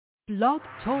Blog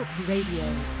Talk Radio.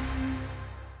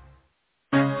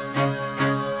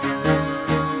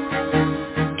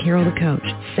 Carol the Coach.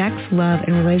 Sex, love,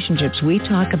 and relationships. We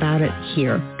talk about it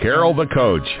here. Carol the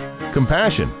Coach.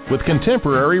 Compassion with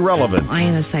contemporary relevance. I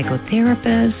am a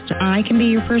psychotherapist. I can be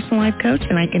your personal life coach,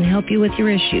 and I can help you with your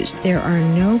issues. There are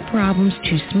no problems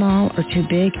too small or too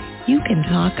big. You can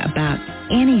talk about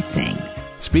anything.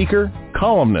 Speaker,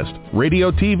 columnist,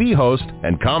 radio TV host,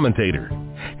 and commentator.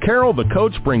 Carol the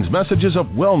Coach brings messages of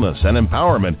wellness and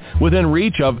empowerment within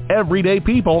reach of everyday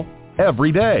people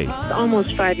every day.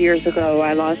 Almost 5 years ago,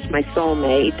 I lost my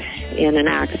soulmate in an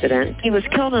accident. He was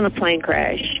killed in a plane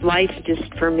crash. Life just,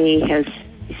 for me, has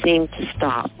seemed to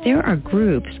stop. There are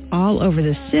groups all over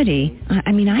the city.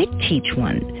 I teach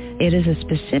one. It is a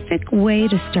specific way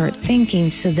to start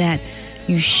thinking so that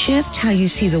you shift how you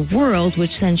see the world, which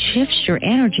then shifts your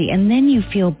energy, and then you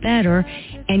feel better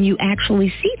and you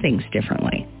actually see things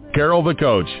differently. Carol the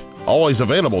Coach. Always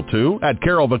available, too, at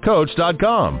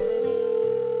carolthecoach.com.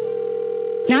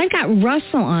 Now, I've got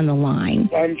Russell on the line.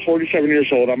 I'm 47 years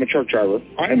old. I'm a truck driver.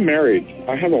 I'm married.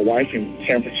 I have a wife in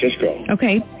San Francisco.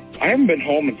 Okay. I haven't been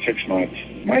home in 6 months.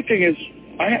 My thing is,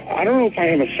 I don't know if I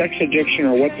have a sex addiction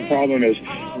or what the problem is.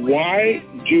 Why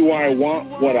do I want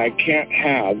what I can't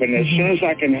have? And as soon as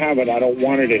I can have it, I don't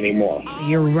want it anymore.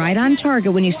 You're right on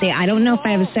target when you say, I don't know if I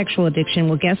have a sexual addiction.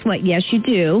 Well, guess what? Yes, you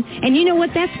do. And you know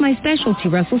what? That's my specialty,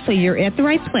 Russell. So you're at the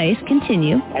right place.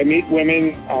 Continue. I meet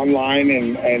women online,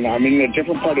 and I'm in a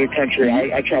different part of the country.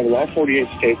 I travel all 48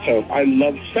 states, so I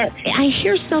love sex. I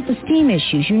hear self-esteem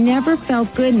issues. You never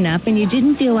felt good enough, and you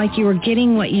didn't feel like you were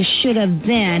getting what you should have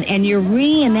then, and you're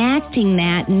reenacting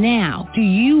that now. Do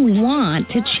you want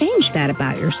to change that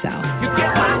about yourself? You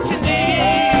get what you need.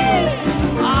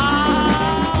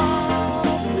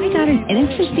 I got an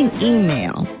interesting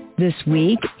email this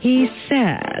week. He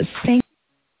says,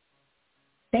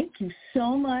 Thank you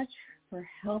so much for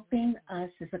helping us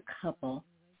as a couple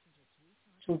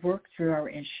to work through our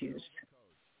issues.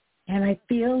 And I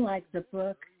feel like the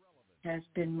book has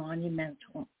been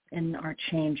monumental in our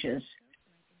changes.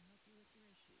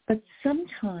 But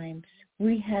sometimes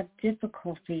we have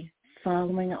difficulty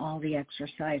following all the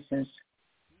exercises.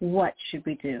 What should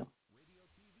we do?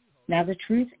 Now, the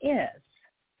truth is,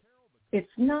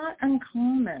 it's not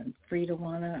uncommon for you to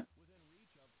want to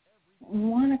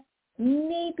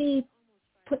maybe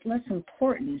put less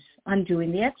importance on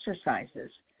doing the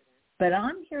exercises. But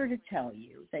I'm here to tell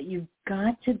you that you've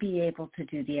got to be able to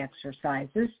do the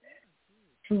exercises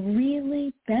to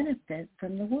really benefit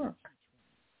from the work.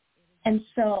 And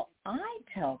so I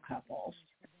tell couples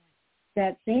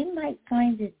that they might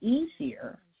find it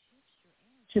easier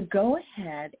to go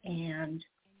ahead and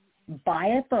buy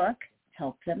a book,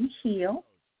 Help Them Heal,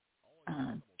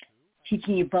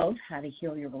 teaching you both how to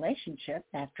heal your relationship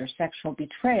after sexual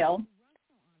betrayal,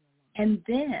 and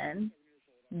then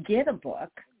get a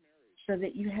book so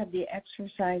that you have the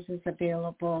exercises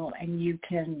available and you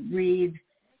can read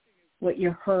what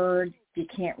you heard if you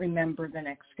can't remember the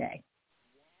next day.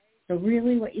 So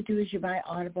really what you do is you buy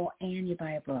Audible and you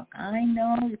buy a book. I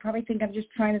know you probably think I'm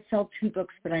just trying to sell 2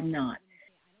 books, but I'm not.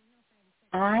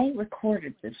 I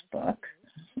recorded this book.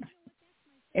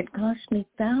 It cost me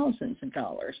thousands of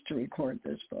dollars to record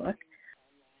this book.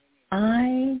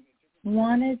 I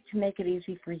wanted to make it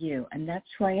easy for you, and that's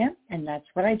who I am, and that's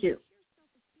what I do.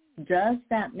 Does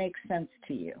that make sense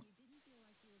to you?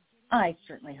 I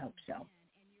certainly hope so.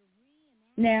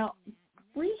 Now,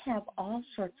 we have all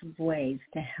sorts of ways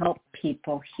to help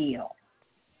people heal.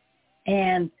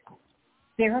 And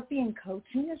therapy and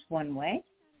coaching is one way.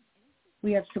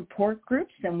 We have support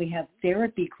groups and we have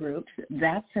therapy groups.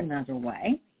 That's another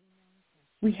way.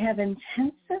 We have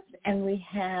intensive and we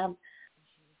have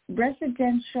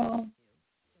residential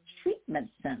treatment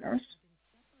centers.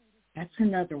 That's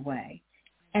another way.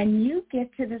 And you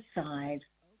get to decide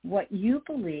what you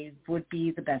believe would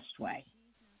be the best way,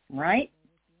 right?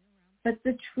 But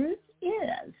the truth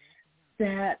is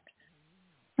that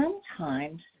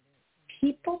sometimes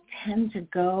people tend to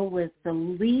go with the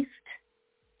least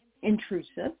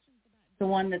intrusive, the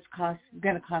one that's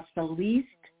going to cost the least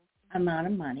amount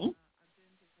of money.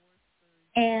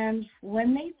 And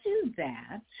when they do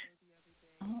that,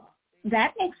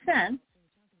 that makes sense.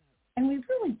 And we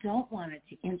really don't want it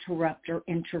to interrupt or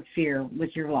interfere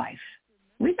with your life.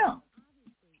 We don't.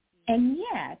 And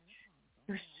yet,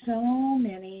 there's so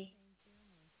many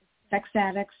sex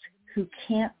addicts who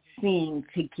can't seem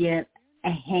to get a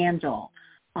handle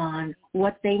on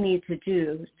what they need to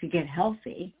do to get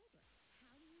healthy.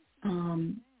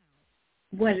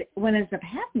 What ends up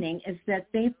happening is that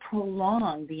they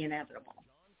prolong the inevitable.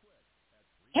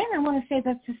 And I want to say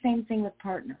that's the same thing with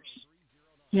partners.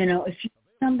 You know, if you're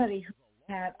somebody who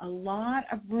had a lot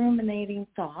of ruminating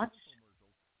thoughts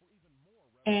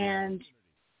and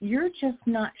you're just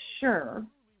not sure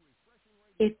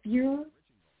if your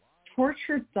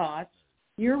tortured thoughts,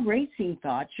 your racing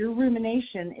thoughts, your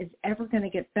rumination is ever going to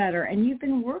get better, and you've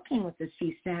been working with the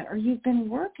CSAT, or you've been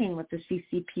working with the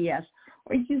CCPS,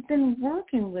 or you've been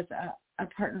working with a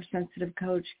partner-sensitive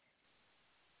coach,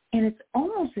 and it's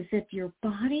almost as if your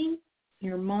body,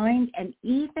 your mind, and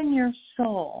even your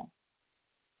soul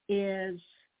is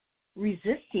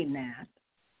resisting that,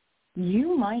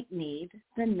 you might need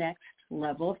the next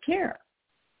level of care.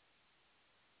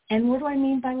 And what do I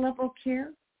mean by level of care?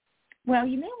 Well,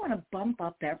 you may want to bump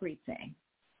up everything.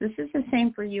 This is the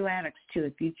same for you addicts, too,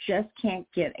 if you just can't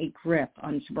get a grip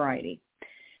on sobriety.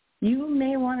 You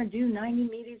may want to do 90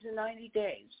 meetings in 90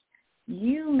 days.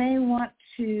 You may want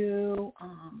to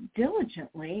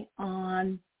diligently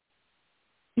on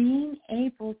being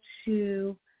able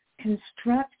to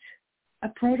construct a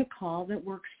protocol that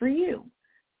works for you.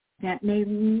 That may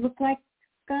look like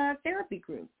a therapy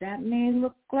group. That may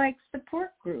look like support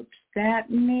groups.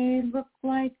 That may look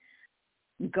like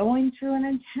going through an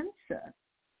intensive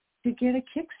to get a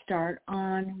kickstart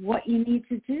on what you need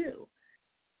to do.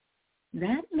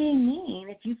 That may mean,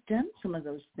 if you've done some of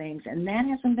those things and that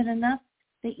hasn't been enough,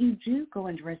 that you do go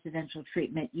into residential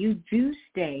treatment. You do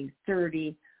stay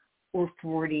 30 or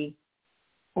 40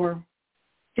 or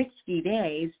 60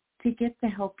 days to get the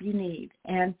help you need.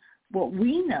 And what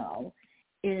we know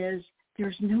is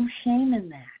there's no shame in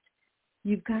that.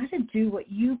 You've got to do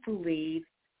what you believe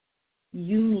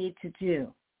you need to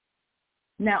do.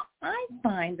 Now, I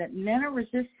find that men are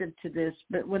resistant to this,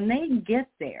 but when they get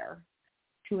there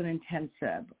to an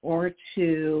intensive or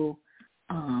to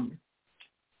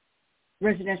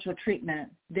residential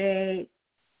treatment, they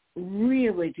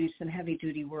really do some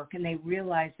heavy-duty work, and they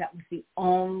realize that was the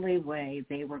only way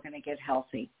they were going to get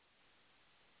healthy.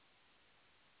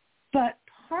 But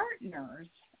partners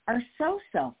are so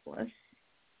selfless,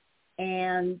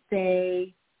 and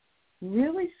they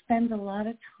really spend a lot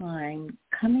of time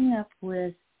coming up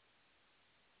with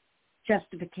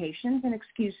justifications and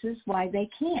excuses why they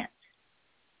can't.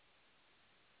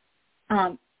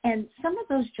 And some of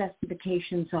those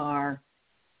justifications are,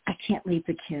 I can't leave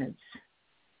the kids,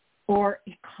 or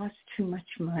it costs too much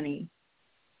money,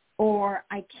 or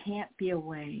I can't be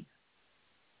away.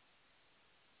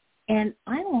 And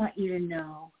I want you to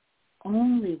know,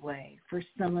 only way for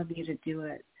some of you to do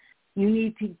it, you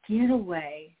need to get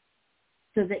away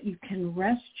so that you can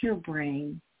rest your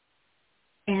brain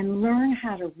and learn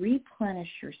how to replenish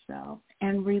yourself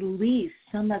and release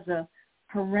some of the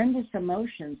horrendous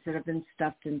emotions that have been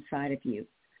stuffed inside of you.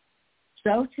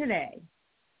 So today,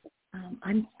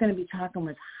 I'm going to be talking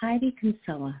with Heidi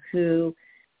Kinsella, who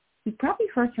you've probably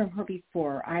heard from her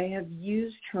before. I have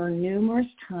used her numerous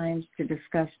times to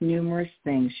discuss numerous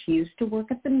things. She used to work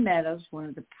at the Meadows, one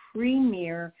of the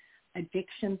premier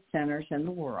addiction centers in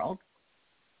the world.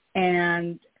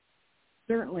 And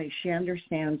certainly she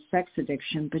understands sex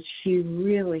addiction, but she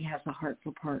really has a heart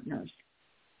for partners.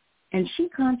 And she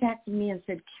contacted me and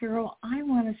said, Carol, I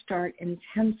want to start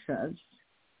intensives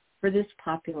for this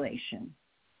population.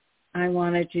 I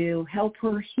want to do Help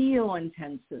Her Heal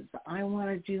intensives. I want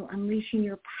to do Unleashing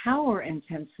Your Power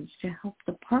intensives to help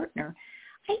the partner.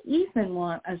 I even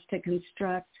want us to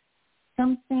construct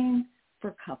something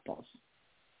for couples.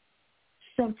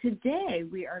 So today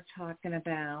we are talking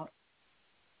about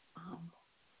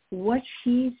what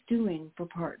she's doing for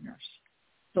partners.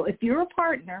 So if you're a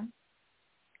partner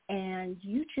and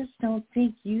you just don't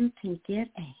think you can get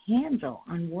a handle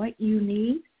on what you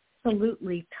need,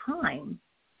 absolutely time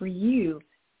for you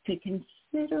to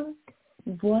consider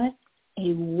what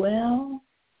a well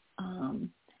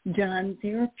done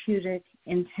therapeutic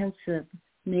intensive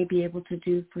may be able to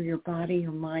do for your body,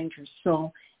 your mind, your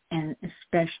soul, and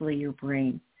especially your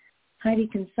brain. Heidi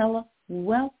Kinsella,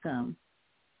 welcome.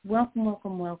 Welcome,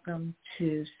 welcome, welcome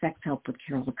to Sex Help with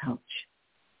Carol the Coach.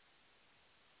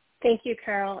 Thank you,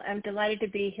 Carol. I'm delighted to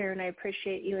be here, and I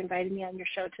appreciate you inviting me on your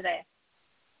show today.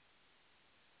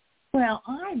 Well,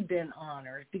 I've been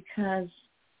honored because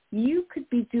you could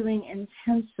be doing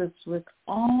intensives with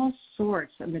all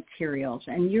sorts of materials,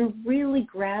 and you're really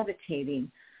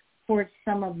gravitating towards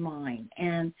some of mine.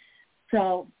 And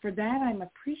so for that, I'm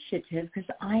appreciative because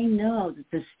I know that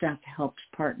this stuff helps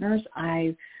partners.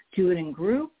 I do it in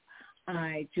group.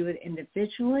 I do it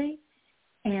individually.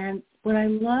 And what I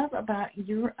love about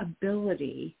your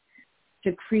ability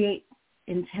to create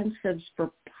intensives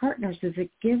for partners is it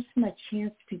gives them a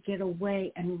chance to get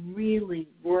away and really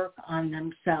work on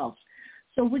themselves.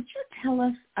 So would you tell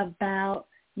us about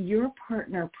your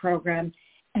partner program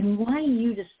and why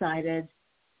you decided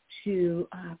to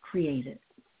create it.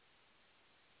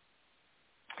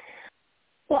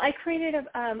 Well, I created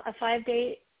a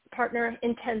 5-day partner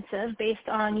intensive based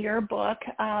on your book,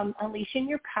 Unleashing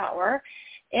Your Power,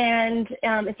 and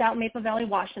it's out in Maple Valley,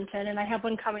 Washington, and I have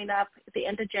one coming up at the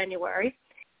end of January.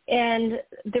 And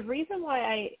the reason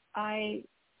why I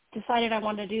decided I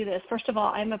wanted to do this, first of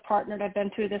all, I'm a partner and I've been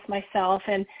through this myself,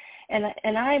 and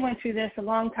I went through this a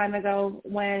long time ago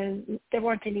when there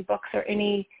weren't any books or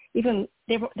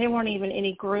there weren't even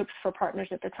any groups for partners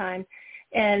at the time.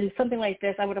 And something like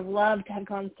this, I would have loved to have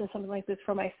gone to something like this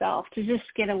for myself, to just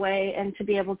get away and to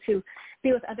be able to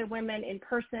be with other women in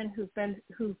person who've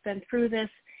been through this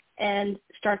and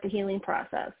start the healing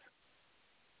process.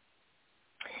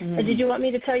 And did you want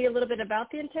me to tell you a little bit about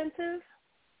the intensive?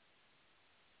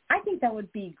 I think that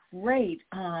would be great.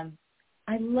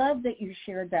 I love that you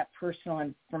shared that personal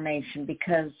information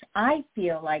because I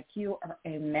feel like you are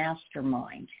a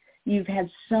mastermind. You've had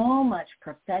so much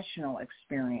professional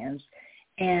experience,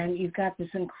 and you've got this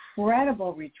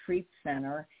incredible retreat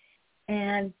center,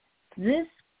 and this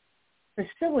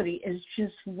facility is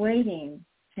just waiting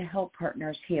to help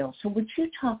partners heal. So would you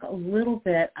talk a little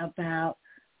bit about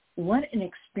what an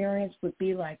experience would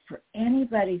be like for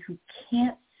anybody who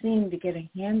can't seem to get a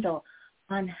handle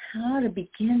on how to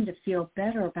begin to feel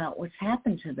better about what's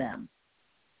happened to them?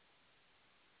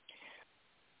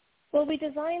 Well, we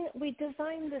designed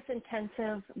this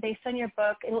intensive based on your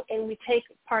book, and we take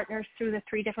partners through the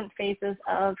 3 different phases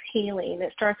of healing.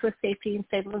 It starts with safety and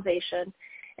stabilization,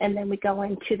 and then we go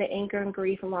into the anger and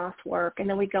grief and loss work, and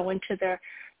then we go into the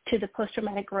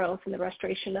post-traumatic growth and the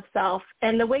restoration of self.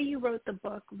 And the way you wrote the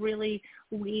book really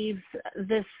weaves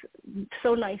this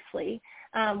so nicely.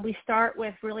 We start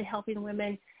with really helping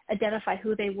women identify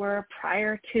who they were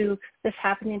prior to this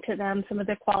happening to them, some of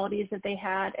the qualities that they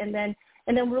had, and then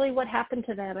really what happened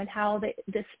to them and how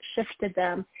this shifted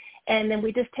them. And then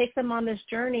we just take them on this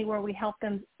journey where we help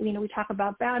them, we talk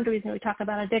about boundaries and we talk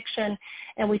about addiction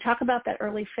and we talk about that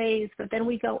early phase, but then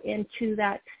we go into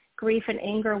that grief and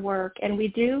anger work, and we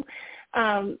do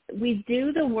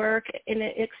the work in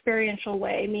an experiential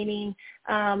way, meaning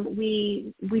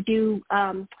we do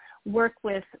work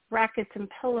with rackets and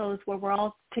pillows where we're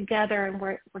all together and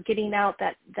we're getting out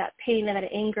that pain and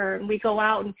that anger, and we go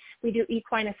out and we do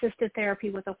equine assisted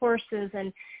therapy with the horses,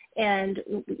 and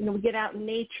we get out in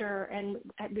nature, and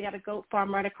we have a goat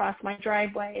farm right across my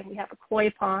driveway, and we have a koi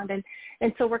pond,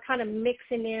 and so we're kind of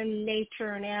mixing in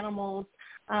nature and animals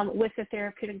with the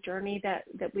therapeutic journey that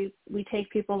we take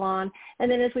people on. And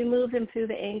then as we move them through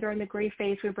the anger and the grief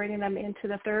phase, we're bringing them into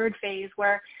the 3rd phase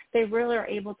where they really are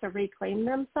able to reclaim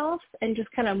themselves and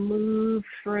just kind of move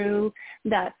through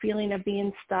that feeling of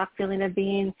being stuck, feeling of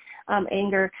being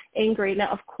angry. Now,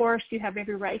 of course, you have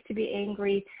every right to be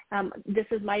angry. This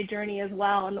is my journey as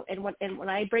well. And when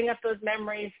I bring up those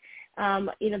memories, the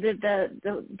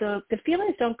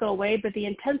feelings don't go away, but the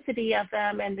intensity of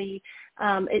them and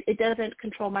it doesn't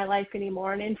control my life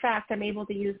anymore. And in fact, I'm able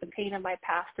to use the pain of my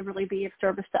past to really be of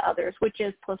service to others, which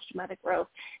is post-traumatic growth.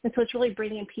 And so it's really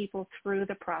bringing people through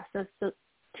the process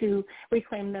to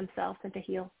reclaim themselves and to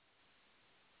heal.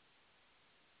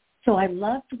 So I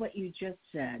loved what you just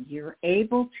said. You're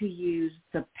able to use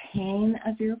the pain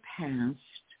of your past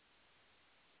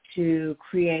to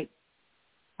create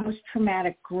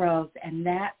post-traumatic growth, and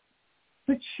that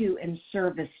puts you in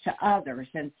service to others.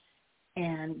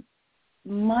 And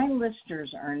my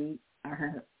listeners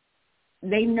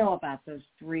they know about those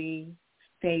 3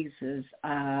 phases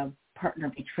of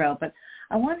partner betrayal, but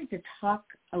I wanted to talk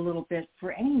a little bit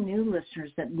for any new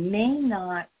listeners that may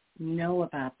not know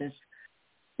about this.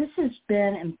 This has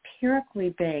been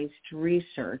empirically based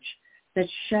research that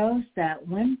shows that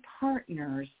when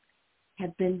partners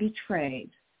have been betrayed,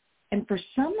 and for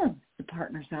some of the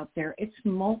partners out there, it's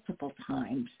multiple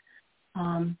times,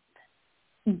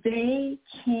 they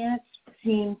can't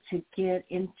seem to get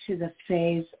into the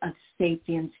phase of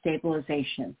safety and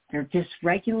stabilization. They're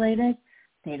dysregulated.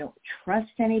 They don't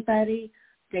trust anybody.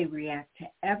 They react to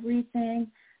everything.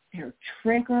 They're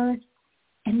triggered.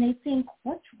 And they think,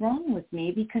 what's wrong with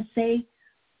me? Because they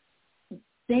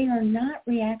are not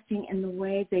reacting in the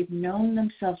way they've known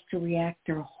themselves to react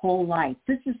their whole life.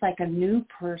 This is like a new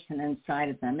person inside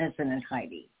of them, isn't it,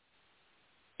 Heidi?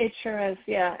 It sure is,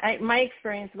 yeah. My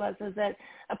experience was that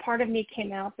a part of me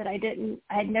came out that I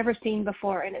had never seen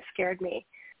before, and it scared me.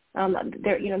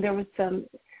 There was some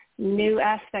new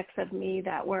aspects of me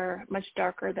that were much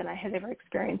darker than I had ever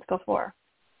experienced before.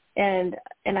 And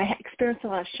I experienced a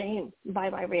lot of shame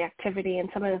by my reactivity and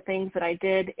some of the things that I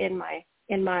did in my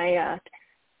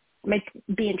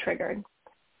being triggered.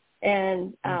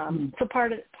 And so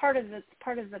part of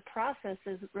the process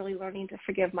is really learning to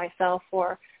forgive myself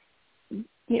for,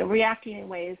 reacting in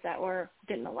ways that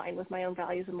didn't align with my own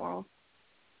values and morals.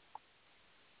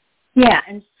 Yeah,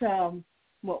 and so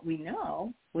what we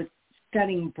know with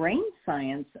studying brain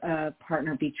science of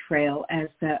partner betrayal is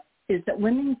that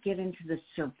women get into the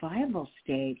survival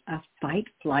state of fight,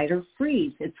 flight, or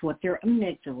freeze. It's what their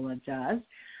amygdala does.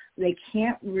 They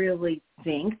can't really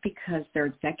think because their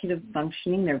executive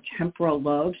functioning, their temporal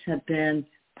lobes have been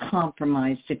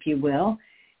compromised, if you will,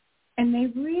 and they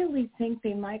really think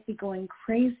they might be going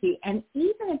crazy. And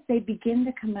even if they begin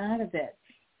to come out of it,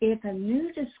 if a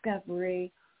new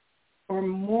discovery or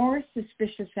more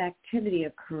suspicious activity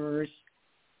occurs,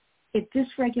 it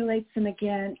dysregulates them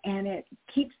again, and it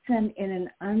keeps them in an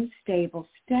unstable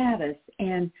status.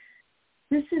 And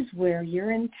this is where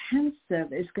your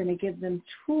intensive is going to give them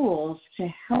tools to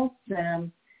help them.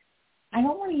 I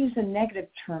don't want to use a negative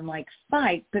term like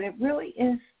fight, but it really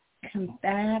is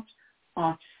combat,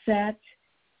 offset,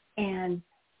 and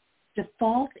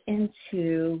default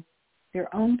into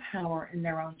their own power and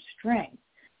their own strength,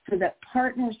 so that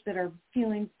partners that are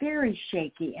feeling very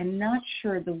shaky and not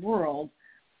sure of the world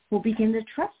will begin to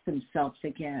trust themselves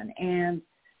again. And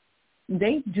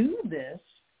they do this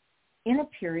in a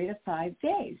period of 5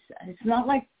 days. It's not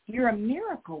like you're a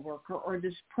miracle worker or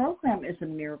this program is a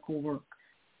miracle work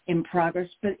in progress,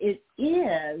 but it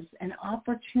is an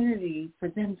opportunity for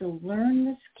them to learn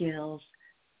the skills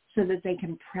so that they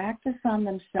can practice on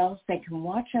themselves. They can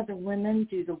watch other women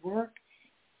do the work.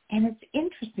 And it's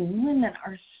interesting, women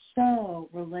are so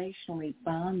relationally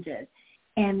bonded.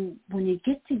 And when you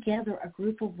get together a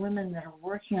group of women that are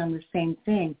working on the same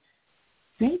thing,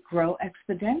 they grow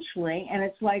exponentially. And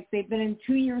it's like they've been in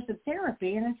 2 years of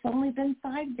therapy and it's only been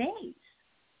 5 days.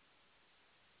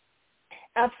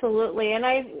 Absolutely. And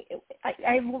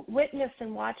I've witnessed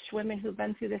and watched women who've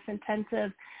been through this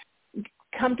intensive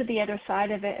come to the other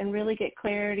side of it and really get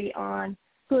clarity on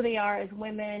who they are as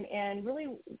women and really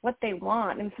what they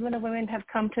want. And some of the women have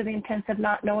come to the intensive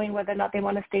not knowing whether or not they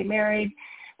want to stay married.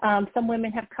 Some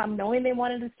women have come knowing they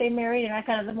wanted to stay married, and I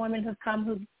kind of the women who've come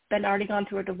who've been already gone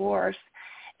through a divorce.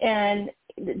 And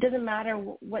it doesn't matter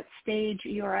what stage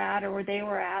you're at or where they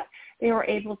were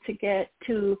able to get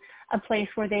to a place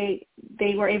where they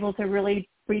were able to really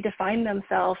redefine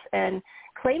themselves and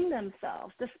claim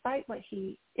themselves despite what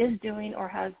he is doing or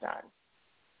has done.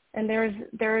 And there's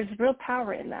real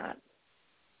power in that.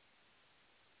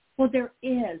 Well, there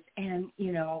is. And,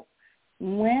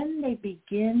 when they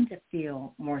begin to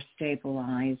feel more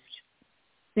stabilized,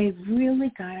 they've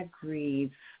really got to grieve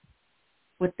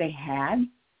what they had,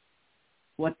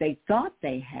 what they thought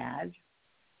they had,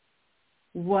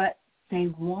 what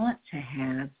they want to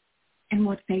have, and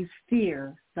what they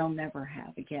fear they'll never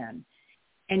have again.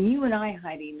 And you and I,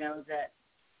 Heidi, know that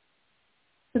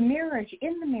in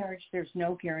the marriage, there's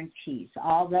no guarantees.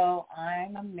 Although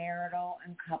I'm a marital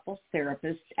and couples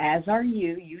therapist, as are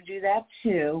you. You do that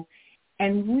too.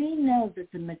 And we know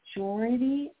that the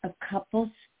majority of couples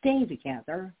stay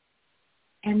together,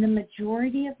 and the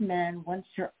majority of men, once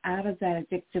they're out of that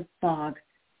addictive fog,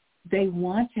 they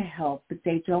want to help, but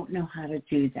they don't know how to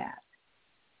do that.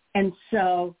 And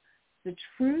so the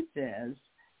truth is,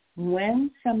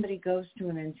 when somebody goes to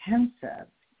an intensive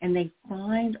and they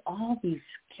find all these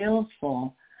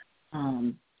skillful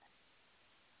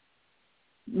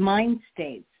mind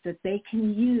states that they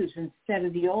can use instead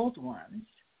of the old ones,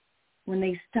 when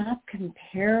they stop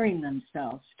comparing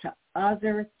themselves to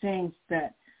other things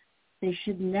that they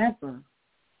should never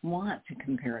want to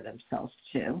compare themselves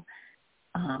to,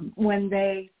 when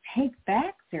they take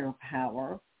back their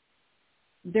power,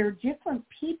 they're different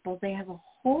people. They have a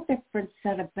whole different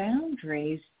set of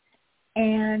boundaries,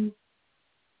 and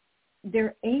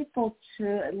they're able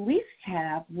to at least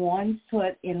have one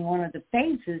foot in one of the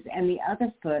phases and the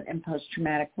other foot in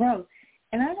post-traumatic growth.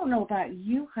 And I don't know about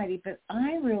you, Heidi, but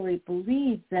I really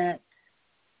believe that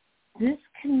this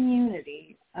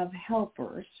community of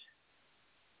helpers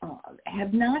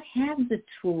have not had the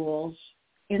tools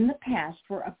in the past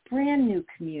for a brand new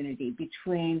community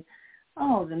between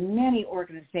the many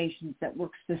organizations that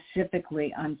work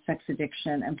specifically on sex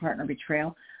addiction and partner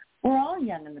betrayal. We're all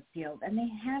young in the field, and they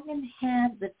haven't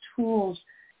had the tools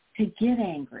to get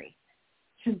angry,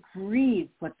 to grieve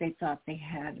what they thought they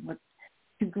had,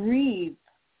 to grieve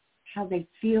how they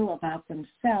feel about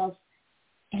themselves.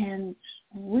 And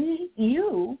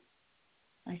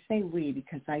I say we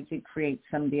because I did create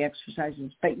some of the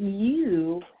exercises, but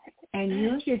you and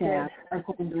your staff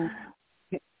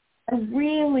are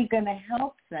really going to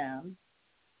help them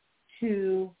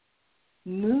to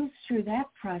moves through that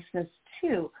process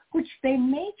too, which they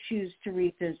may choose to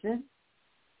revisit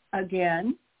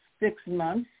again 6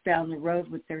 months down the road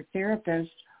with their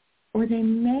therapist, or they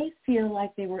may feel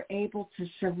like they were able to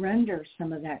surrender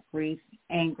some of that grief,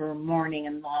 anger, mourning,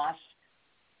 and loss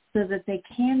so that they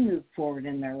can move forward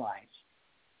in their lives.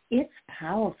 It's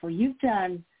powerful. You've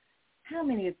done how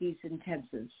many of these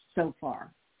intensives so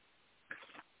far?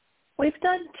 We've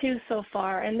done 2 so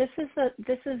far, and this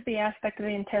is the aspect of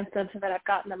the intensives that I've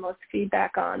gotten the most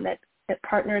feedback on, that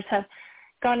partners have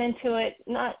gone into it,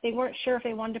 they weren't sure if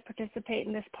they wanted to participate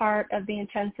in this part of the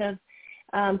intensive,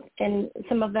 and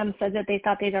some of them said that they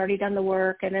thought they'd already done the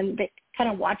work, and then they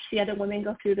kind of watched the other women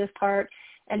go through this part,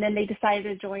 and then they decided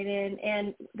to join in.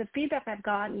 And the feedback I've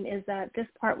gotten is that this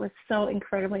part was so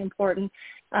incredibly important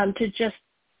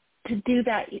to do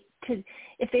that,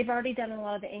 if they've already done a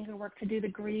lot of the anger work, to do the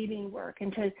grieving work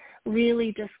and to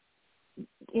really just,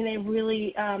 in a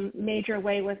really major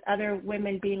way with other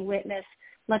women being witness,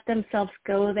 let themselves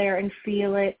go there and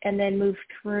feel it and then move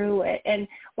through it. And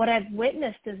what I've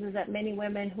witnessed is that many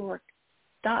women who were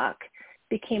stuck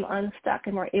became unstuck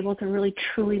and were able to really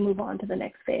truly move on to the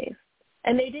next phase.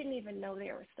 And they didn't even know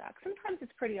they were stuck. Sometimes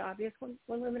it's pretty obvious when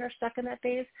women are stuck in that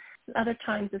phase. Other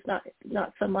times it's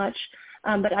not so much.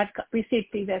 But I've received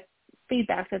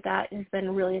feedback that has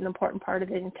been really an important part of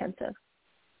the intensive.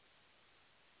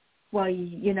 Well,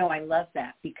 I love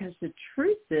that, because the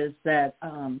truth is that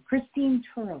Christine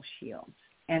Turtleshield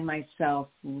and myself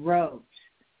wrote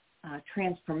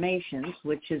Transformations,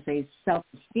 which is a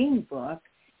self-esteem book,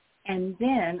 and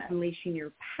then Unleashing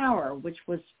Your Power, which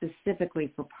was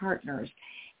specifically for partners.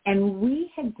 And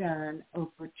we had done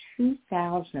over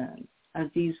 2,000 of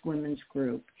these women's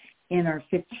group in our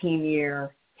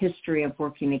 15-year history of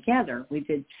working together. We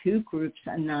did 2 groups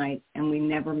a night, and we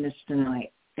never missed a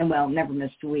night. And, never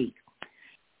missed a week.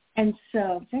 And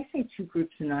so, if I say 2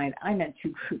 groups a night, I meant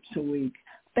 2 groups a week.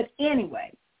 But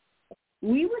anyway,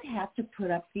 we would have to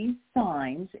put up these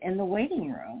signs in the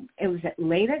waiting room. It was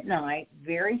late at night.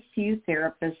 Very few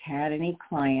therapists had any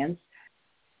clients.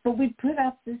 But we'd put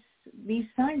up these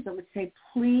signs that would say,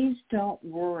 please don't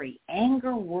worry.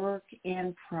 Anger work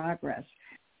in progress.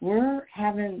 We're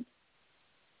having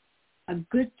a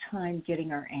good time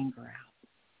getting our anger out.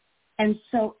 And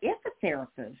so if a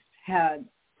therapist had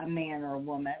a man or a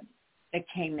woman that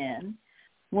came in,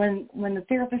 when the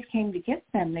therapist came to get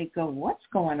them, they'd go, what's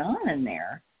going on in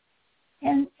there?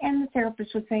 And the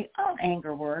therapist would say,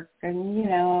 anger work.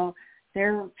 And,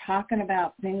 they're talking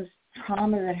about things,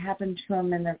 trauma that happened to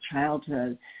them in their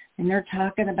childhood. And they're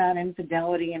talking about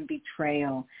infidelity and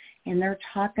betrayal. And they're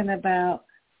talking about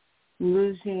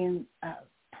losing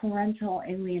parental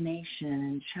alienation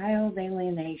and child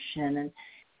alienation and,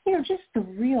 just the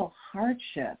real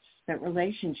hardships that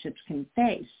relationships can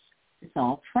face. It's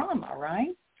all trauma,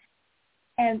 right?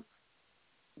 And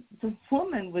the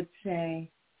woman would say,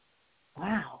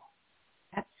 wow,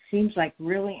 that seems like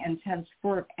really intense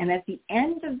work. And at the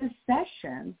end of the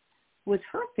session with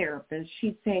her therapist,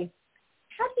 she'd say,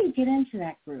 how do you get into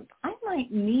that group? I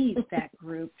might need that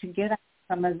group to get out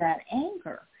some of that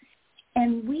anger.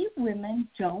 And we women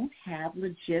don't have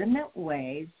legitimate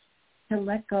ways to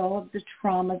let go of the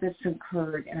trauma that's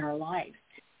occurred in our life.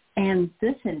 And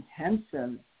this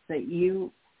intensive that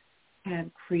you have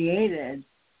created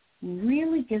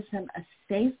really gives them a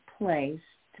safe place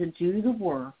to do the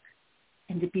work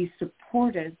and to be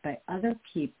supported by other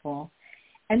people.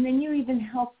 And then you even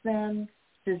help them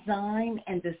design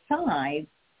and decide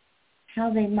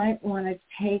how they might want to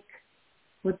take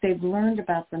what they've learned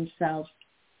about themselves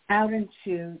out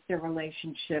into their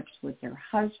relationships with their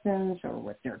husbands or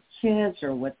with their kids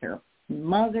or with their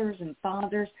mothers and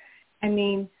fathers. I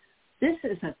mean, this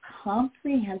is a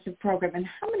comprehensive program. And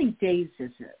how many days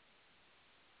is it?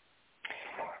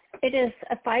 It is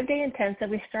a 5-day intensive.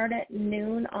 We start at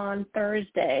noon on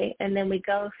Thursday, and then we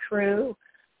go through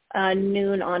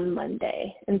noon on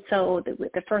Monday. And so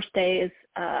the first day is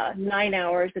 9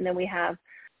 hours, and then we have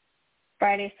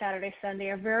Friday, Saturday, Sunday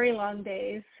are very long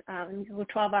days,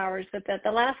 12 hours, but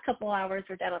the last couple hours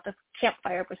are down at the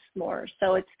campfire with s'mores.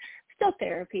 So it's still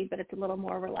therapy, but it's a little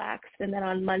more relaxed. And then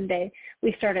on Monday,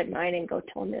 we start at 9 and go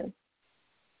till noon.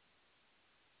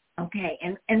 Okay,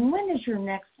 and when does your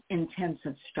next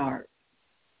intensive start?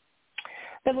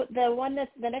 The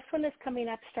next one that's coming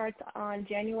up starts on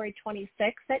January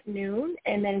 26th at noon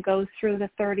and then goes through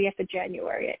the 30th of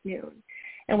January at noon.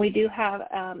 And we do have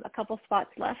a couple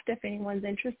spots left if anyone's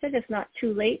interested. It's not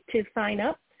too late to sign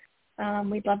up.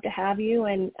 We'd love to have you.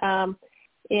 And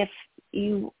if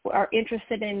you are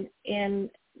interested in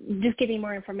just getting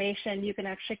more information, you can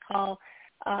actually call.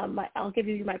 I'll give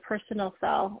you my personal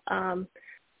cell,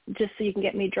 just so you can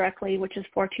get me directly, which is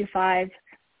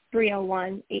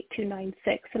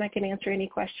 425-301-8296, and I can answer any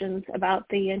questions about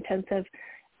the intensive,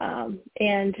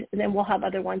 and then we'll have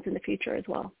other ones in the future as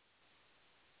well.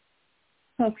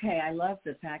 Okay, I love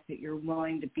the fact that you're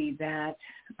willing to be that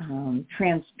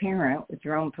transparent with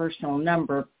your own personal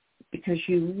number, because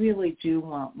you really do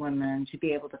want women to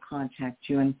be able to contact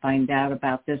you and find out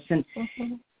about this. And,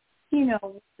 you know,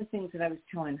 one of the things that I was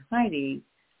telling Heidi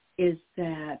is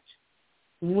that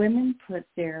women put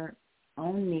their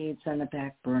own needs on the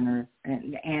back burner,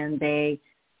 and they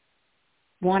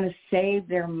want to save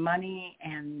their money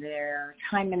and their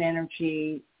time and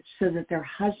energy so that their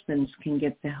husbands can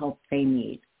get the help they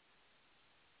need.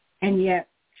 And yet,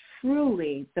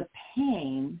 truly, the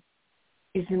pain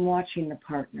is in watching the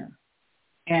partner.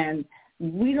 And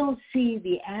we don't see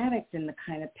the addict in the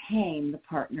kind of pain the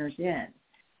partner's in.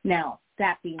 Now,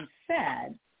 that being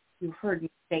said, you heard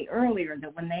me say earlier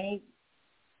that when they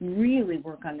really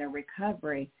work on their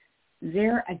recovery,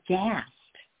 they're aghast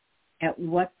at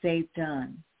what they've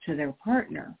done to their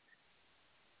partner.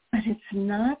 But it's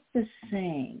not the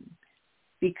same,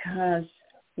 because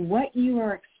what you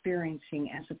are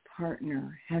experiencing as a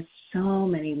partner has so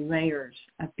many layers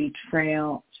of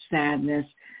betrayal, sadness,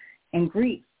 and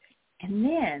grief. And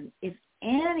then if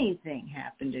anything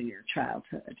happened in your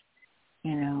childhood,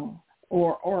 you know,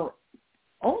 or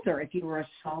older, if you were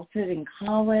assaulted in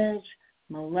college,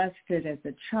 molested as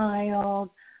a child,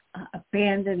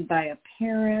 abandoned by a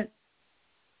parent,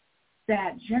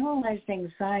 that generalized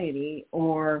anxiety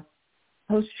or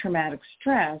post-traumatic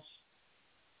stress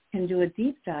can do a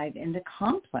deep dive into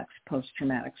complex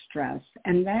post-traumatic stress.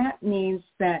 And that means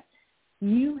that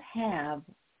you have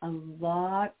a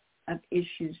lot of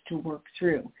issues to work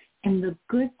through. And the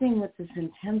good thing with this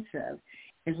intensive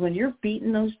is when you're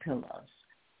beating those pillows,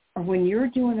 or when you're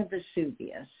doing a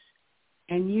Vesuvius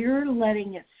and you're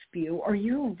letting it spew, or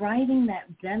you're writing that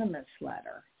venomous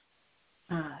letter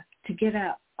to get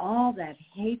out all that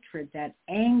hatred, that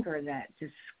anger, that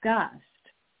disgust,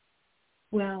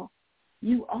 well,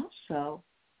 you also,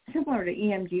 similar to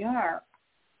EMDR,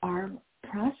 are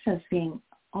processing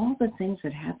all the things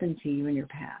that happened to you in your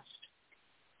past.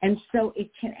 And so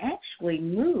it can actually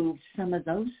move some of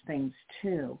those things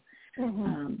too.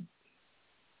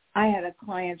 I had a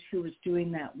client who was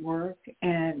doing that work,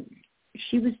 and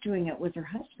she was doing it with her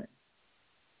husband.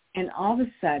 And all of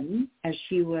a sudden, as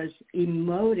she was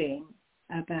emoting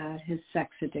about his sex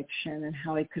addiction and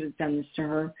how he could have done this to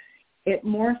her, it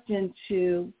morphed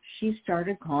into, she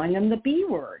started calling him the B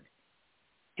word.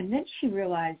 And then she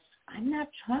realized, I'm not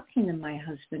talking to my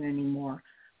husband anymore.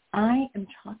 I am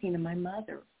talking to my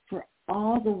mother for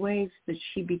all the ways that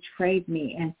she betrayed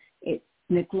me and it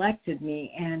neglected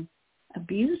me and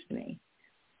abused me.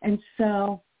 And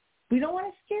so we don't want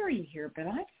to scare you here, but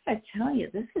I got to tell you,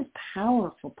 this is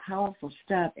powerful, powerful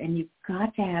stuff, and you've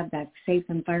got to have that safe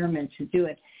environment to do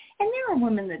it. And there are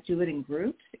women that do it in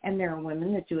groups, and there are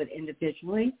women that do it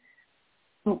individually.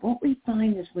 But what we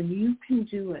find is when you can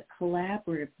do it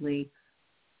collaboratively,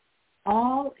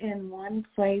 all in one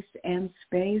place and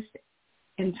space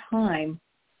and time,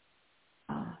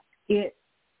 it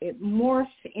morphs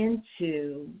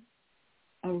into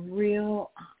a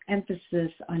real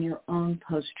emphasis on your own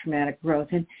post-traumatic growth.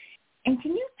 And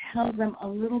can you tell them a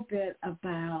little bit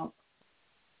about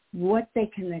what they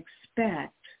can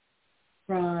expect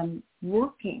from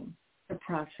working the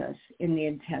process in the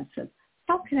intensive?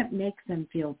 How can it make them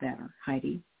feel better,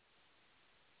 Heidi?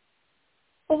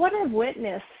 Well, what I've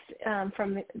witnessed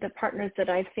from the partners that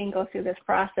I've seen go through this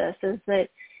process is that,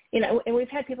 you know, and we've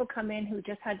had people come in who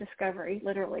just had discovery,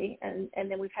 literally, and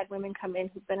then we've had women come in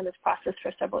who've been in this process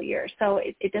for several years. So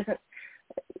it doesn't,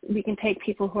 we can take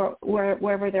people who are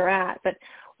wherever they're at. But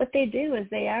what they do is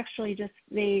they actually just,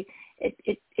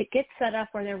 it gets set up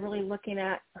where they're really looking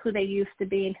at who they used to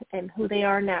be and who they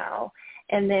are now,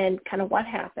 and then kind of what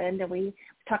happened. And we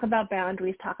talk about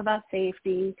boundaries, talk about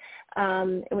safety,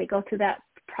 and we go through that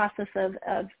process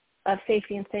of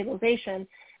safety and stabilization.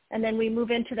 And then we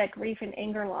move into that grief and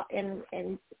anger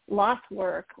and loss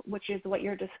work, which is what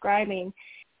you're describing.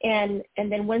 And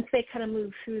then once they kind of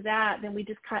move through that, then we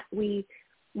just we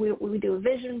do a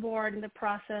vision board in the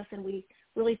process, and we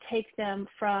really take them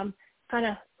from kind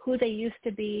of who they used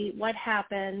to be, what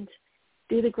happened,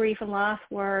 do the grief and loss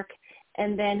work,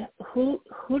 and then who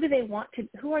do they want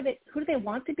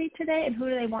to be today, and who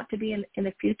do they want to be in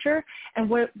the future, and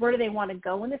where do they want to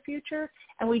go in the future.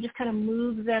 And we just kind of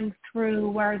move them through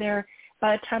where they're,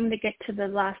 by the time they get to the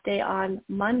last day on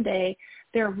Monday,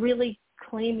 they're really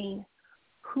claiming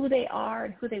who they are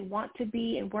and who they want to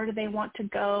be and where do they want to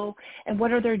go and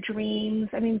what are their dreams.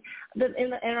 I mean,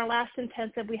 in our last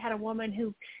intensive, we had a woman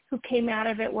who came out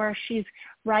of it where she's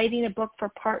writing a book for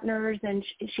partners, and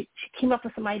she came up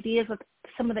with some ideas with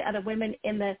some of the other women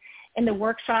in the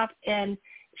workshop, and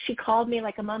she called me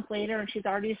like a month later, and she's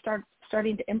already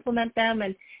starting to implement them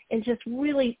and just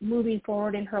really moving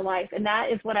forward in her life. And that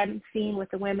is what I'm seeing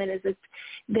with the women, is that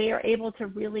they are able to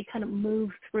really kind of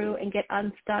move through and get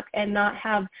unstuck and not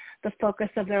have the focus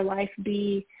of their life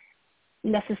be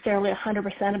necessarily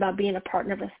 100% about being a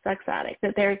partner of a sex addict.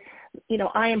 That they're,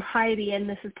 I am Heidi and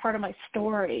this is part of my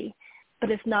story, but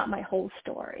it's not my whole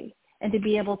story. And to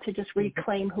be able to just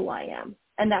reclaim who I am.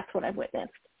 And that's what I've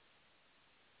witnessed.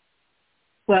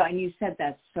 Well, and you said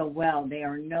that so well. They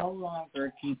are no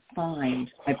longer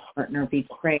defined by partner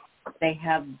betrayal. They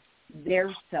have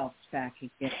their selves back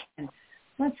again. And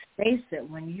let's face it,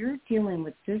 when you're dealing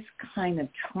with this kind of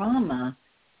trauma,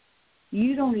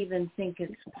 you don't even think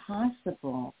it's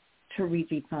possible to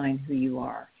redefine who you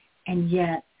are. And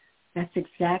yet, that's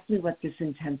exactly what this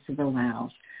intensive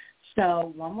allows.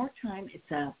 So one more time,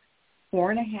 it's a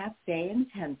 4.5-day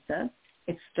intensive.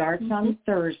 It starts on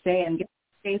Thursday. And get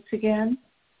the dates again.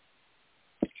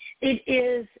 It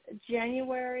is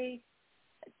January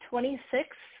 26th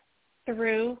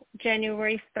through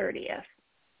January 30th.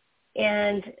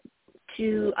 And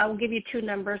I will give you two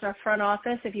numbers. Our front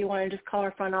office, if you want to just call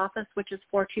our front office, which is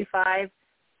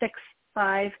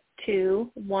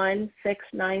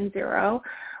 425-652-1690,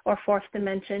 or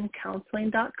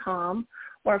fourthdimensioncounseling.com.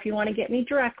 Or if you want to get me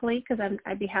directly, because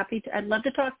I'd love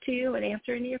to talk to you and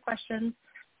answer any of your questions.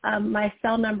 My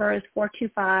cell number is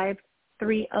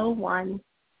 425-301-8296,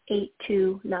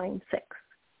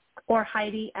 or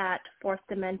Heidi at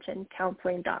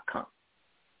fourthdimensioncounseling.com.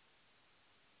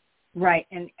 Right,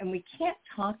 and we can't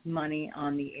talk money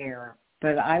on the air,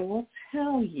 but I will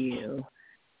tell you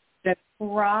that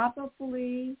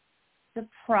probably the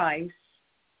price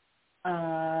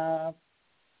of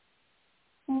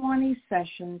 20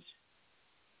 sessions,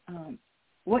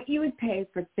 what you would pay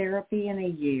for therapy in a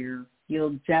year,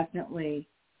 you'll definitely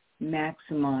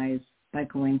maximize by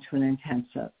going to an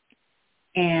intensive.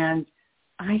 And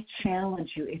I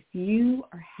challenge you, if you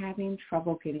are having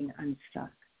trouble getting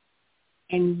unstuck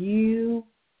and you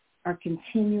are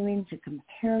continuing to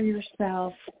compare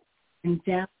yourself and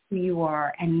doubt who you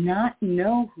are and not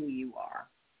know who you are,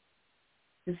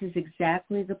 this is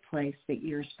exactly the place that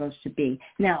you're supposed to be.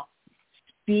 Now,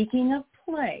 speaking of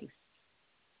place,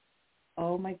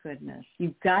 oh my goodness,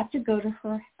 you've got to go to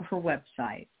her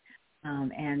website.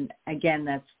 And again,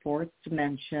 that's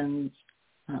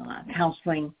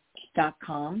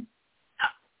fourthdimensioncounseling.com.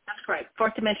 That's right,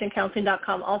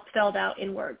 fourthdimensioncounseling.com, all spelled out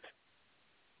in words.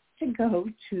 To go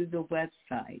to the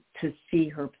website to see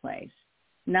her place.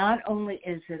 Not only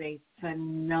is it a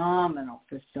phenomenal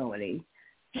facility,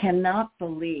 cannot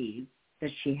believe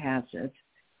that she has it,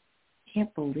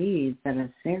 can't believe that a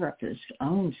therapist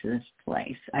owns this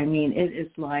place. I mean, it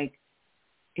is like,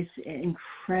 it's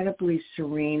incredibly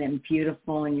serene and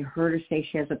beautiful, and you heard her say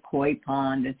she has a koi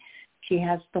pond, and she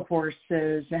has the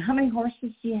horses. And how many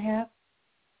horses do you have?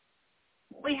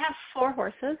 We have 4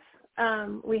 horses.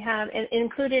 We have,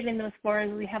 included in those 4,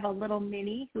 we have a little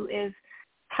mini who is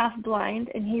half blind,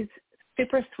 and he's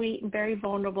super sweet and very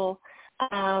vulnerable,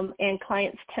 and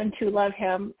clients tend to love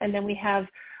him. And then we have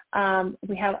a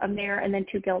mare and then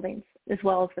 2 geldings as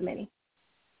well as the mini.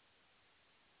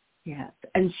 Yes,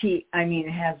 and she,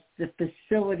 has the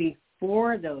facility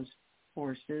for those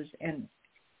horses, and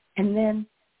then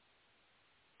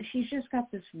she's just got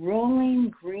this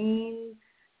rolling green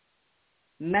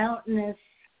mountainous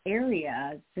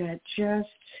area that just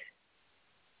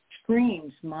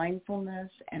screams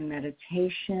mindfulness and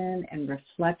meditation and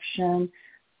reflection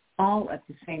all at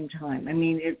the same time. I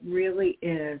mean, it really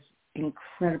is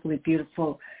incredibly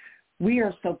beautiful. We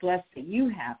are so blessed that you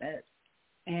have it,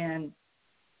 and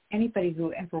anybody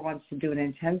who ever wants to do an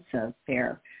intensive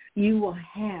there, you will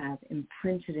have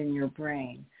imprinted in your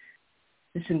brain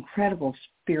this incredible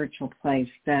spiritual place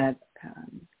that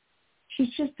she's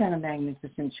just done a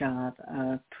magnificent job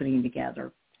of putting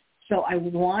together. So I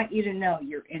want you to know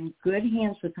you're in good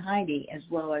hands with Heidi, as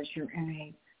well as you're in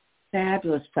a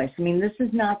fabulous place. I mean, this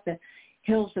is not the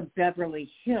hills of Beverly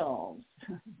Hills.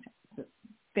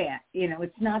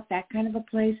 It's not that kind of a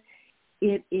place.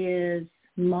 It is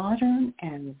modern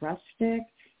and rustic,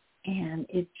 and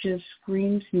it just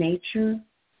screams nature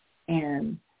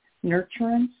and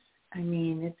nurturance. I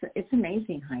mean, it's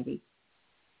amazing, Heidi.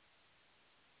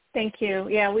 Thank you.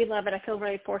 Yeah, we love it. I feel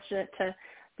very fortunate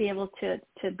be able to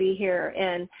be here.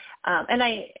 And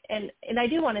I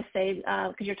do want to say,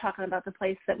 because you're talking about the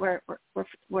place that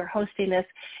we're hosting this,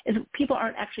 is people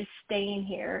aren't actually staying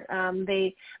here.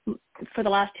 For the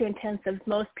last 2 intensives,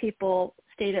 most people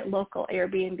stayed at local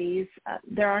Airbnbs.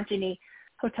 There aren't any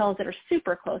hotels that are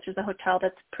super close. There's a hotel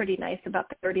that's pretty nice, about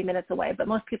 30 minutes away, but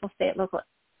most people stay at local.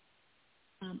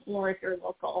 Or if you're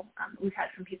local, we've had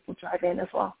some people drive in as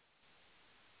well.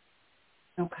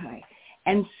 Okay.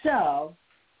 And so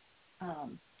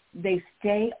they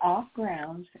stay off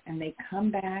grounds and they come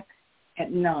back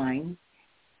at 9,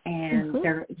 and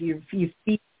you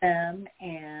feed them,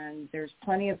 and there's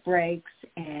plenty of breaks,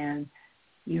 and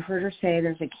you heard her say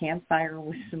there's a campfire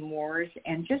with some s'mores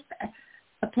and just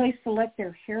a place to let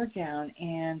their hair down.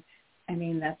 And, I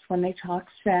mean, that's when they talk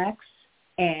sex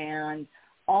and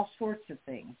all sorts of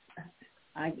things.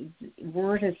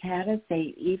 Word has had it,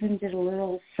 they even did a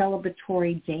little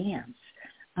celebratory dance,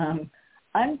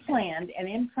 unplanned and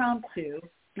impromptu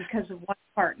because of one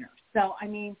partner. So, I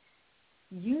mean,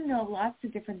 lots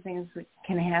of different things that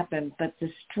can happen, but the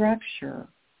structure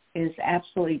is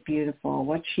absolutely beautiful.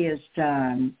 What she has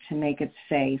done to make it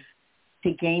safe,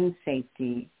 to gain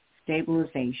safety,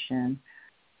 stabilization,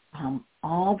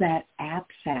 all that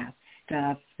ABSAT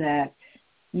stuff that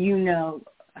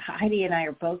Heidi and I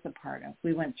are both a part of.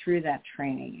 We went through that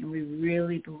training, and we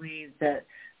really believe that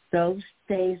those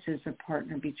phases of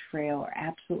partner betrayal are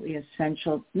absolutely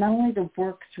essential, not only to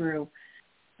work through,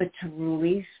 but to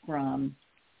release from,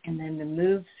 and then to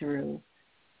move through,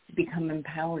 to become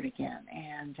empowered again.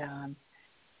 And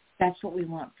that's what we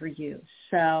want for you.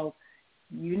 So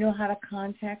you know how to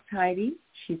contact Heidi.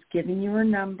 She's given you her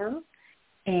number,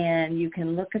 and you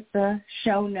can look at the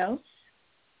show notes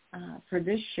for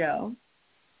this show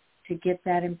to get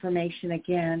that information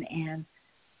again. And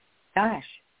gosh,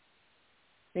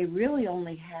 they really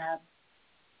only have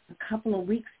a couple of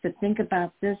weeks to think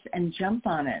about this and jump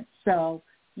on it. So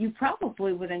you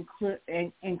probably would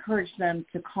encourage them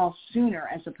to call sooner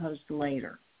as opposed to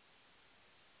later.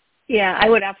 Yeah, I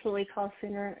would absolutely call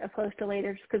sooner opposed to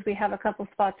later, just because we have a couple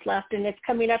spots left, and it's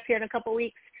coming up here in a couple of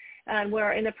weeks.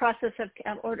 We're in the process of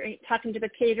talking to the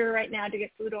caterer right now to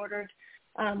get food ordered.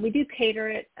 We do cater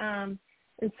it, and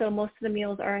so most of the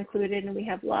meals are included, and we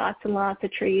have lots and lots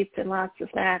of treats and lots of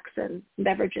snacks and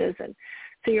beverages, and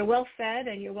so you're well fed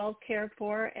and you're well cared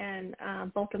for, and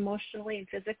both emotionally and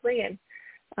physically, and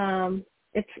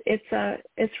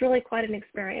it's really quite an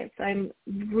experience. I'm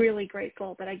really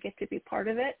grateful that I get to be part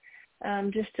of it,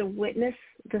 just to witness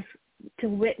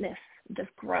this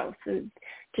growth,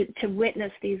 to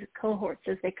witness these cohorts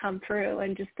as they come through,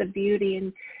 and just the beauty,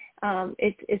 and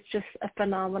it's just a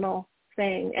phenomenal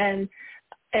thing.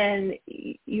 And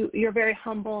you're very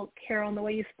humble, Carol, in the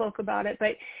way you spoke about it,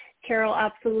 but Carol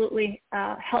absolutely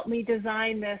helped me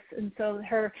design this, and so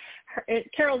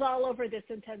Carol's all over this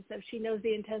intensive. She knows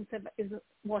the intensive she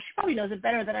probably knows it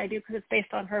better than I do because it's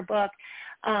based on her book,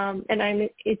 and I'm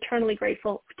eternally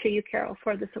grateful to you, Carol,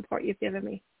 for the support you've given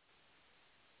me.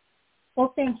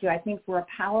 Well, thank you. I think we're a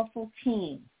powerful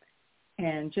team,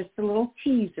 and just a little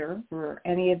teaser for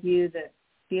any of you that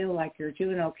feel like you're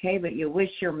doing okay, but you wish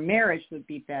your marriage would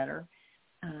be better.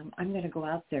 I'm going to go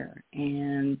out there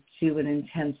and do an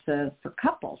intensive for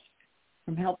couples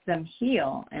from Help Them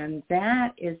Heal, and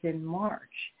that is in March.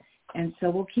 And so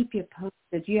we'll keep you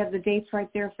posted. Do you have the dates right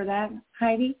there for that,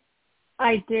 Heidi?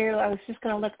 I do. I was just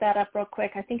going to look that up real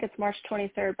quick. I think it's March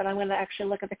 23rd, but I'm going to actually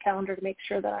look at the calendar to make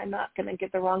sure that I'm not going to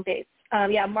give the wrong dates.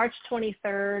 March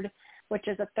 23rd, which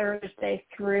is a Thursday,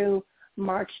 through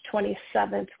March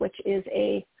 27th, which is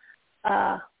a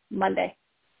Monday.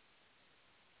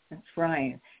 That's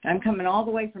right. And I'm coming all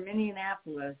the way from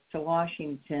Indianapolis to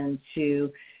Washington to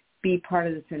be part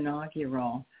of this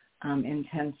inaugural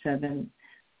intensive. And,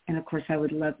 of course, I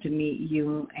would love to meet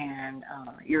you and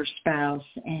your spouse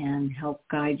and help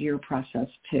guide your process,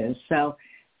 too. So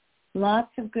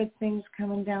lots of good things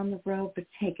coming down the road, but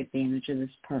take advantage of this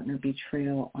partner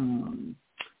betrayal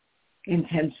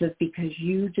intensive because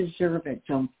you deserve it.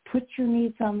 Don't put your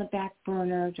needs on the back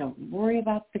burner. Don't worry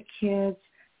about the kids.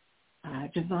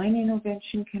 Divine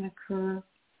intervention can occur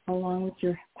along with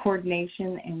your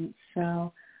coordination. And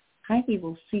so Heidi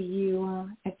will see you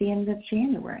at the end of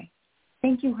January.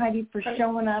 Thank you, Heidi, for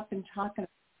showing up and talking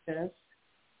about this.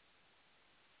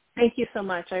 Thank you so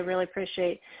much. I really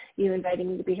appreciate you inviting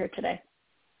me to be here today.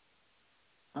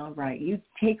 All right. You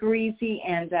take her easy,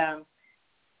 and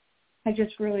I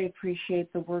just really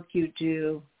appreciate the work you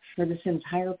do for this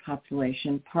entire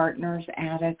population, partners,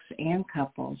 addicts, and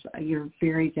couples. You're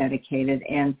very dedicated,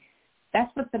 and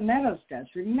That's what the Meadows does.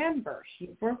 Remember,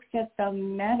 she worked at the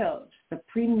Meadows, the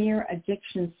premier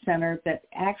addiction center that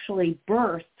actually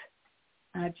birthed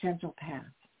Gentle Path.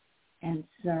 And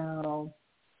so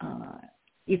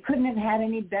you couldn't have had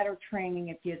any better training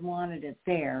if you'd wanted it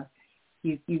there.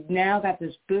 You've now got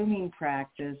this booming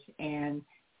practice, and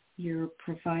you're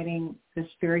providing this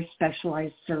very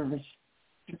specialized service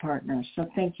to partners. So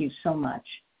thank you so much.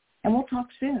 And we'll talk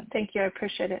soon. Thank you. I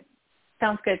appreciate it.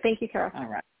 Sounds good. Thank you, Carol. All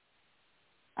right.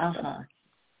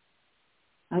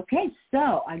 Okay,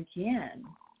 so again,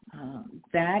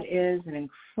 that is an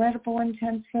incredible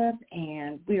intensive,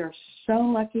 and we are so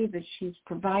lucky that she's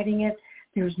providing it.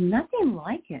 There's nothing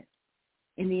like it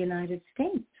in the United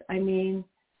States. I mean,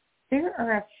 there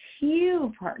are a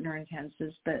few partner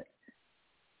intensives, but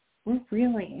we're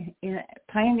really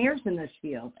pioneers in this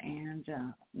field, and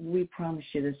we promise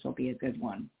you this will be a good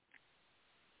one.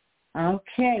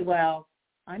 Okay, well,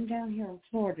 I'm down here in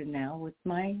Florida now with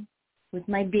my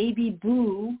baby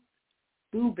Boo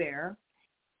Bear,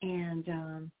 and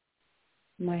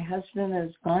my husband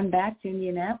has gone back to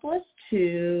Indianapolis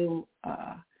to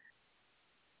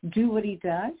do what he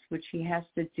does, which he has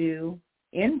to do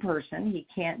in person. He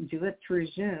can't do it through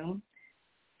Zoom.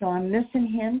 So I'm missing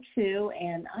him too,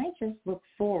 and I just look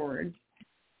forward to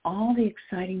all the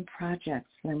exciting projects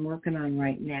that I'm working on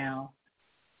right now,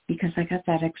 because I got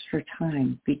that extra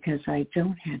time, because I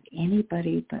don't have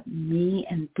anybody but me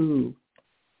and Boo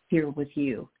here with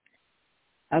you.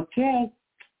 Okay,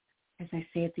 as I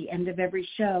say at the end of every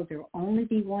show, there will only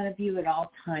be one of you at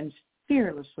all times.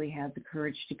 Fearlessly have the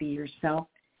courage to be yourself,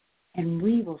 and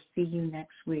we will see you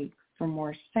next week for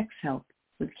more Sex Help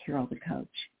with Carol the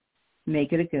Coach.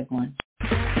 Make it a good one.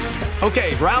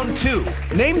 Okay, round two.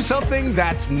 Name something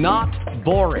that's not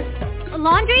boring. A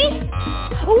laundry?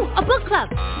 Ooh, a book club.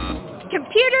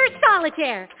 Computer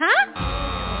solitaire, huh?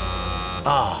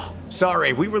 Ah,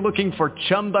 sorry, we were looking for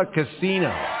Chumba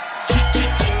Casino.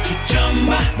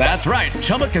 That's right,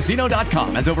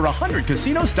 ChumbaCasino.com has over 100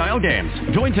 casino-style games.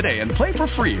 Join today and play for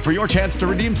free for your chance to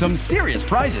redeem some serious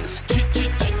prizes.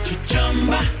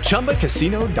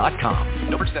 ChumbaCasino.com.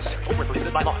 No purchase necessary. Void where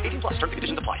prohibited by law. 18+ terms and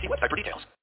conditions apply. See website for details.